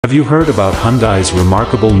Have you heard about Hyundai's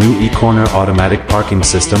remarkable new E Corner automatic parking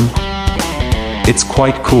system? It's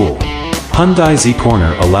quite cool. Hyundai's E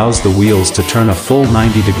Corner allows the wheels to turn a full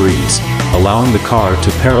 90 degrees, allowing the car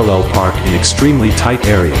to parallel park in extremely tight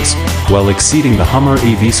areas, while exceeding the Hummer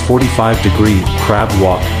EV's 45-degree crab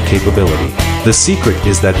walk capability. The secret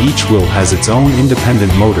is that each wheel has its own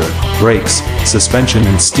independent motor, brakes, suspension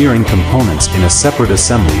and steering components in a separate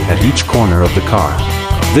assembly at each corner of the car.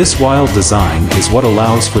 This wild design is what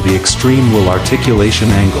allows for the extreme wheel articulation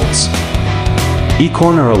angles. E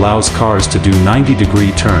Corner allows cars to do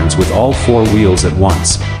 90-degree turns with all four wheels at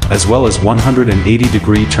once, as well as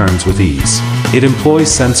 180-degree turns with ease. It employs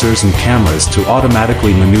sensors and cameras to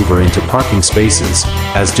automatically maneuver into parking spaces,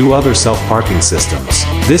 as do other self-parking systems.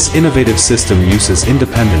 This innovative system uses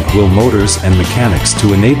independent wheel motors and mechanics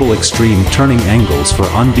to enable extreme turning angles for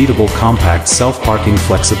unbeatable compact self-parking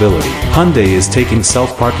flexibility. Hyundai is taking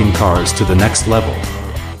self-parking cars to the next level.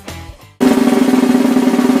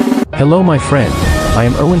 Hello my friend, I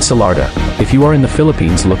am Erwin Salarda. If you are in the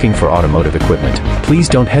Philippines looking for automotive equipment, please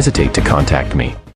don't hesitate to contact me.